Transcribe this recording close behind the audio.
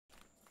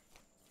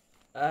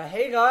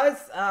Hey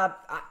guys,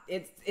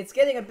 it's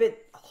getting a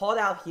bit hot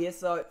out here,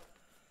 so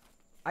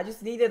I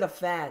just needed a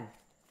fan.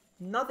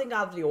 Nothing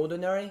out of the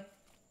ordinary.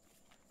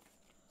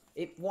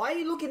 Why are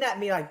you looking at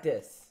me like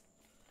this?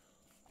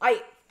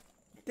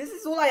 This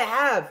is all I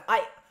have.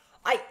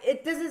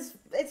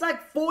 It's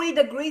like 40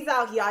 degrees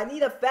out here. I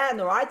need a fan,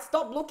 alright?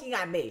 Stop looking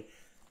at me.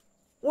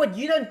 What,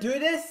 you don't do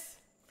this?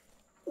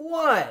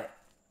 What?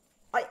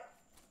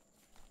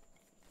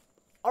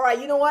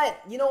 Alright, you know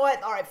what?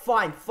 Alright,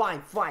 fine.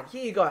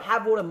 Here you go.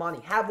 Have all the money.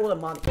 Hey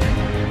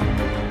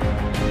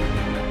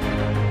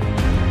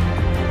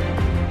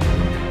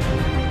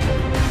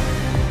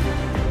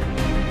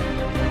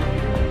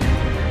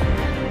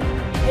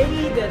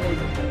there,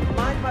 ladies and gentlemen.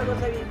 I'm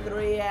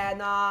 73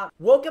 and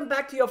welcome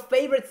back to your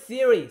favorite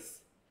series.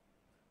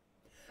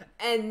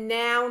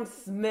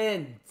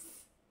 Announcements.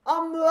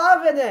 I'm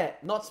loving it.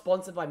 Not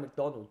sponsored by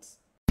McDonald's.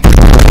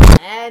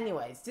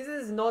 Anyways, this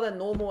is not a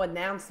normal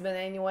announcement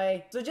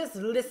anyway, so just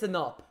listen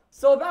up.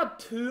 So about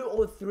 2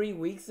 or 3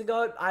 weeks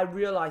ago, I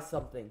realized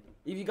something.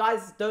 If you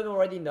guys don't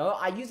already know,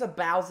 I use a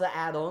Bowser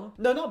add-on.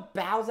 No, not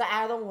Bowser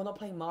add-on, we're not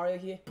playing Mario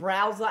here.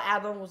 Browser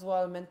add-on was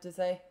what I meant to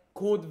say.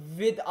 Called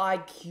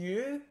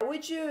vidIQ,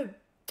 which you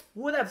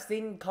would have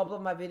seen in a couple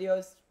of my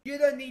videos. You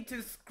don't need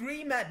to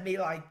scream at me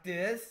like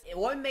this. It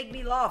won't make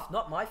me laugh,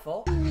 not my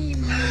fault.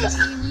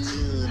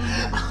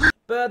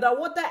 But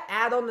what that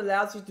add-on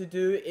allows you to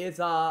do is,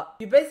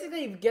 you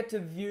basically get to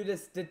view the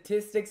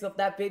statistics of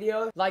that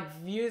video, like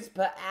views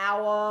per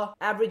hour,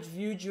 average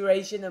view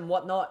duration and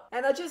whatnot.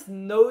 And I just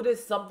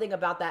noticed something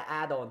about that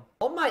add-on.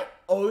 On my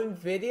own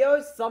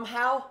videos,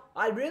 somehow,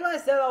 I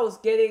realized that I was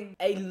getting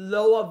a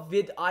lower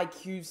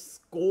vidIQ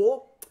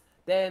score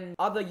than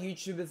other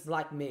YouTubers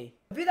like me.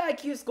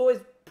 vidIQ score is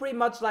pretty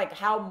much like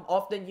how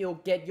often you'll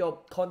get your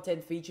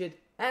content featured.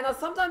 And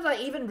sometimes I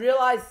even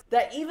realize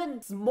that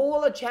even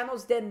smaller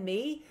channels than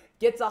me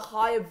gets a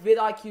higher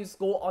vidIQ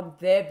score on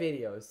their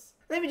videos.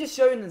 Let me just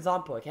show you an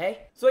example,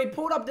 okay? So he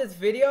pulled up this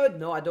video.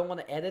 No, I don't want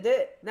to edit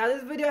it. Now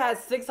this video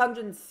has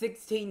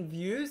 616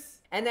 views.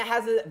 And it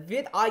has a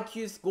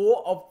vidIQ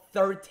score of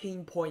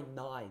 13.9.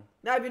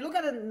 Now, if you look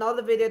at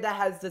another video that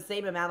has the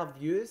same amount of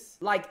views,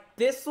 like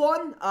this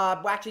one,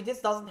 well, actually, this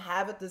doesn't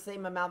have it the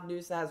same amount of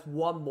views, it has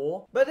one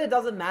more. But it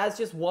doesn't matter, it's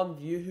just one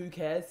view, who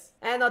cares?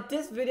 And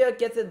this video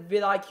gets a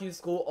vidIQ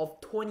score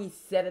of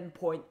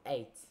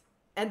 27.8.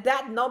 And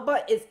that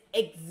number is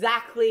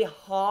exactly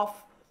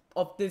half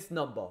of this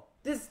number.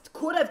 This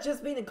could have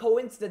just been a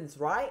coincidence,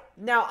 right?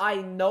 Now, I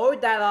know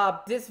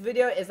that this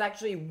video is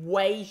actually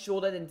way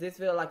shorter than this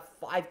video, like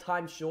 5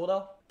 times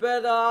shorter.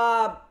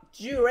 But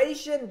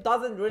duration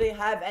doesn't really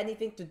have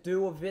anything to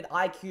do with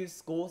vidIQ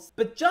scores.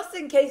 But just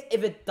in case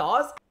if it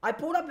does, I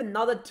pulled up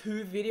another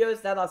 2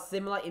 videos that are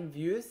similar in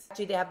views.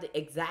 Actually, they have the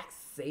exact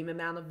same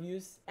amount of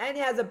views. And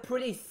it has a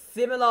pretty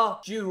similar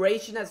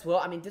duration as well.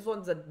 I mean, this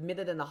one's a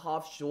minute and a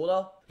half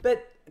shorter.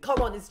 But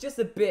come on, it's just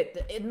a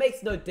bit. It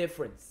makes no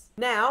difference.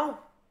 Now,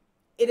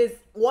 it is,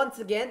 once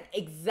again,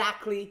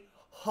 exactly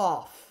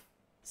half.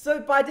 So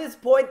by this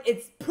point,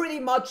 it's pretty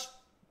much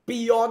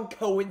beyond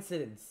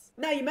coincidence.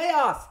 Now you may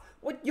ask,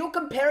 what, you're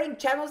comparing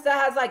channels that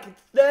has like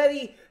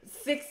 30,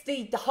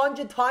 60,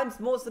 100 times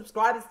more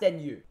subscribers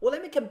than you. Well,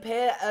 let me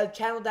compare a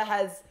channel that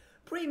has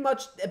pretty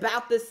much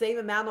about the same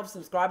amount of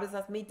subscribers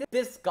as me.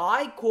 This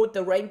guy called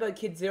the Rainbow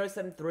Kid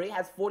 073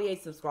 has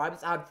 48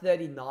 subscribers. I have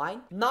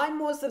 39. 9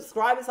 more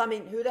subscribers. I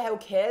mean, who the hell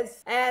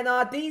cares? And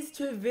these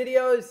 2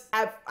 videos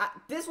have,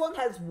 this one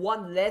has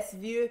 1 less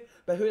view,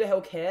 but who the hell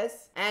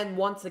cares? And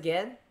once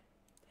again,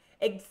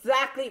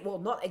 exactly, well,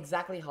 not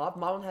exactly half.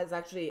 My one has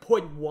actually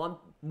 0.1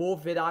 more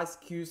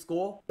vidIQ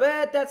score,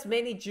 but that's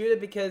mainly due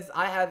to because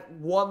I have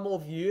 1 more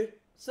view.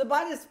 So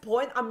by this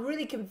point, I'm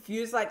really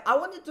confused. Like, I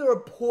wanted to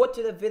report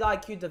to the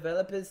vidIQ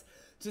developers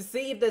to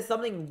see if there's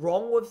something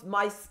wrong with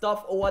my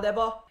stuff or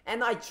whatever.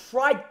 And I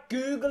tried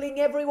Googling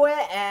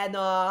everywhere and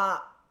I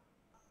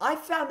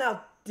found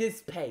out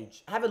this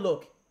page. Have a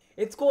look.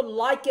 It's called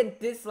like and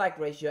dislike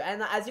ratio.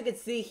 And as you can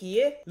see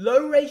here,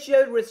 low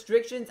ratio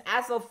restrictions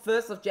as of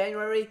 1st of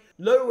January.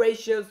 Low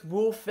ratios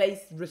will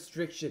face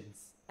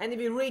restrictions. And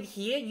if you read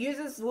here,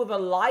 users with a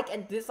like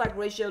and dislike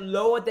ratio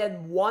lower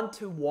than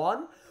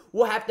 1:1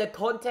 will have their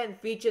content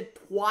featured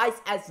twice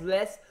as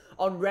less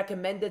on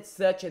recommended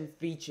search and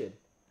featured.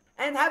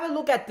 And have a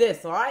look at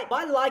this, alright?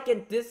 My like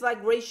and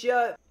dislike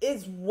ratio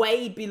is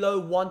way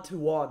below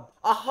 1:1.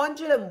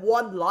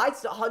 101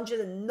 likes to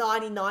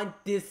 199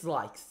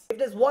 dislikes. If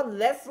there's 1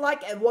 less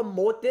like and 1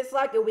 more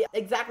dislike, it'll be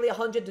exactly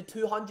 100 to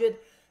 200.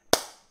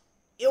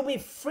 It'll be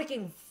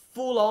freaking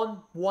full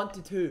on 1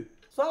 to 2.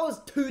 So I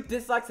was 2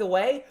 dislikes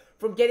away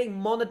from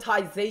getting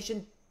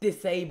monetization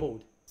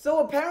disabled. So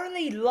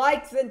apparently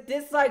likes and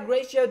dislike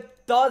ratio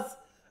does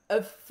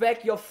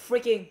affect your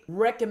freaking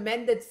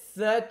recommended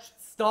search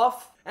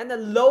stuff. And the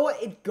lower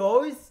it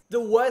goes, the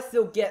worse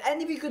you'll get. And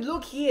if you could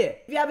look here,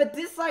 if you have a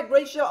dislike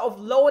ratio of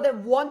lower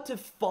than 1 to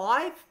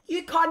 5,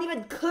 you can't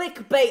even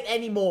clickbait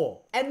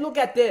anymore. And look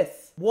at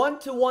this. 1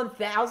 to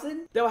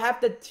 1,000, they'll have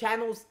the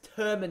channels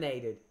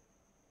terminated.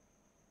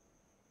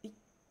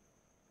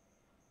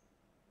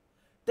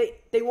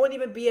 they won't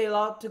even be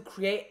allowed to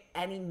create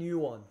any new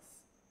ones.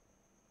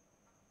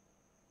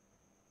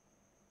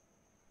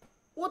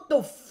 What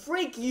the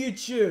freak,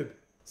 YouTube?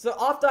 So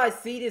after I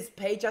see this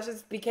page, I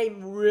just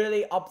became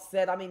really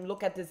upset. I mean,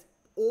 look at this,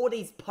 all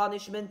these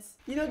punishments.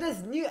 You know,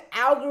 this new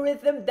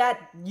algorithm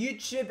that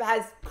YouTube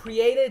has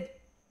created.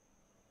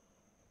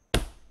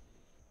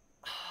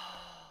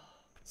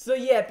 So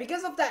yeah,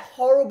 because of that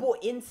horrible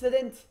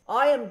incident,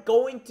 I am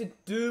going to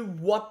do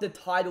what the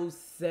title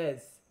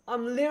says.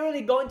 I'm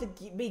literally going to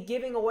be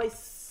giving away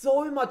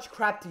so much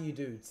crap to you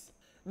dudes.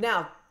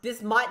 Now,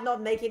 this might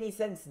not make any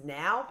sense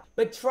now,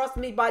 but trust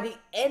me, by the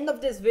end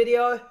of this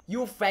video,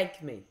 you'll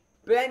thank me.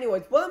 But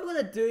anyways, what I'm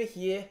gonna do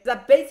here is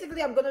that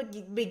basically I'm gonna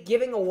be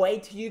giving away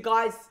to you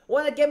guys.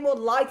 Wanna get more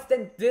likes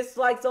than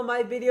dislikes on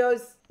my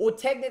videos? Or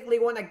technically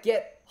wanna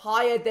get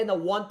higher than a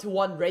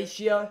 1-to-1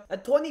 ratio? A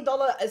 $20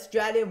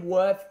 Australian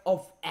worth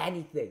of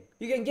anything.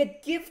 You can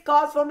get gift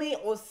cards from me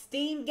or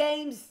Steam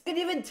games. You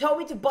can even tell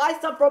me to buy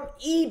stuff from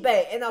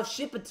eBay and I'll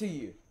ship it to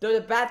you. Though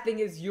the bad thing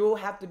is you'll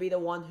have to be the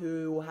one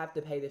who will have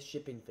to pay the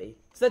shipping fee.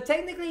 So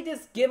technically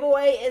this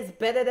giveaway is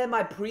better than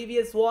my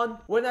previous one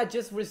when I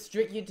just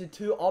restrict you to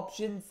 2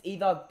 options,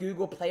 either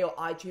Google Play or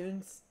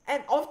iTunes.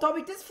 And off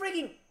topic, this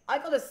freaking, I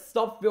gotta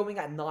stop filming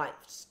at night.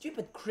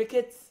 Stupid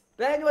crickets.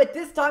 But anyway,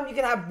 this time you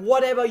can have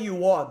whatever you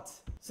want.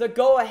 So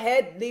go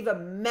ahead, leave a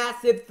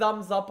massive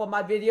thumbs up on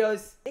my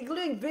videos,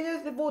 including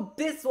videos before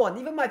this one,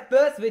 even my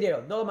first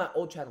video, not on my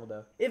old channel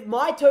though. If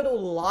my total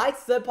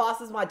likes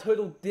surpasses my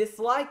total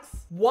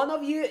dislikes, one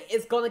of you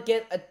is gonna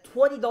get a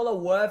 $20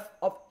 worth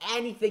of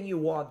anything you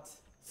want.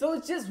 So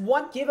it's just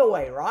one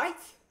giveaway, right?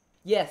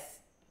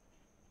 Yes,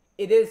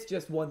 it is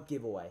just one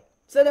giveaway.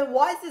 So then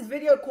why is this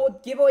video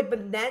called Giveaway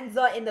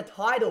Bonanza in the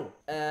title?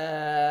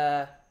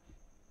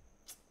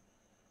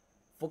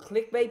 For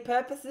clickbait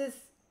purposes?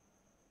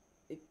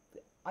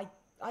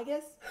 I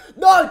guess?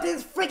 No,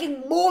 there's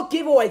freaking more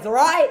giveaways,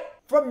 alright?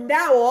 From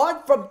now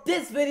on, from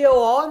this video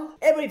on,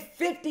 every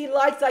 50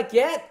 likes I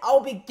get,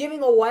 I'll be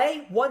giving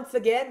away, once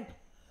again,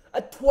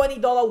 a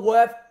 $20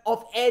 worth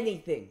of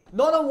anything.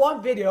 Not on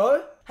one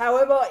video.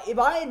 However, if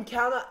I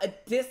encounter a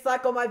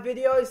dislike on my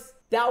videos,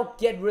 that'll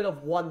get rid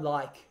of 1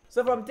 like.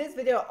 So from this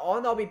video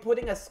on, I'll be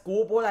putting a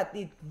scoreboard at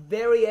the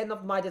very end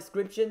of my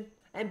description.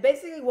 And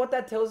basically what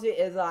that tells you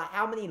is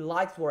how many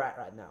likes we're at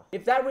right now.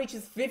 If that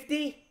reaches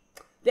 50,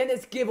 then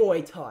it's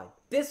giveaway time.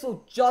 This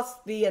will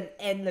just be an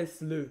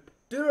endless loop.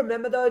 Do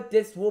remember though,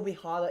 this will be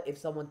harder if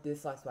someone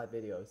dislikes my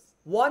videos.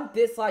 1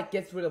 dislike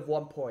gets rid of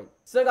 1 point.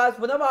 So guys,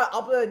 whenever I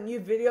upload a new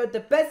video, the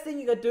best thing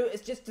you can do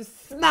is just to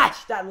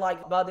smash that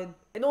like button.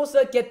 And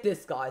also get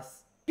this,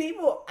 guys.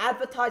 People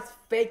advertise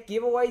fake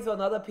giveaways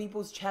on other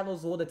people's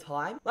channels all the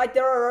time. Like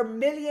there are a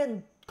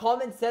million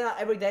comments sent out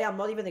every day, I'm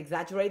not even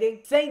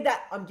exaggerating, saying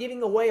that I'm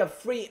giving away a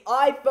free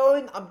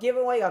iPhone, I'm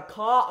giving away a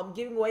car, I'm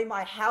giving away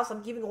my house,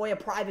 I'm giving away a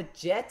private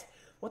jet.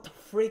 What the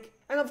freak?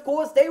 And of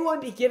course, they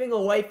won't be giving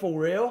away for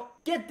real.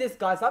 Get this,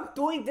 guys, I'm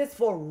doing this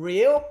for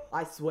real,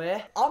 I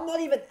swear. I'm not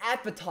even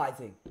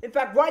advertising. In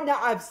fact, right now,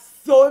 I have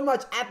so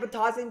much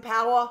advertising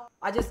power.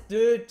 I just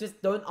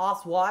don't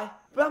ask why.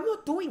 But I'm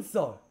not doing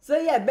so. So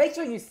yeah, make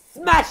sure you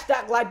smash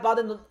that like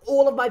button on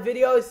all of my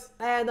videos.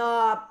 And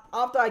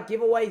after I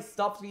give away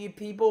stuff to you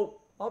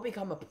people, I'll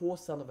become a poor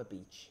son of a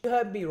beach. You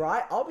heard me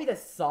right, I'll be the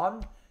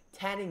sun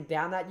tanning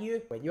down at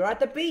you when you're at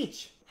the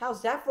beach.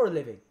 How's that for a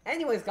living?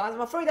 Anyways guys,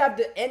 I'm afraid I have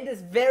to end this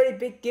very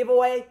big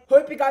giveaway.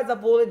 Hope you guys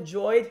have all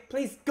enjoyed.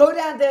 Please go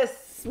down there,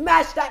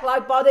 smash that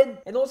like button,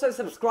 and also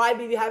subscribe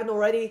if you haven't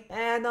already.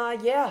 And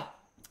yeah,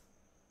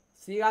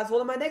 see you guys all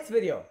in my next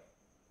video.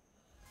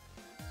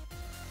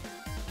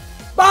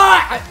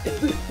 Bye!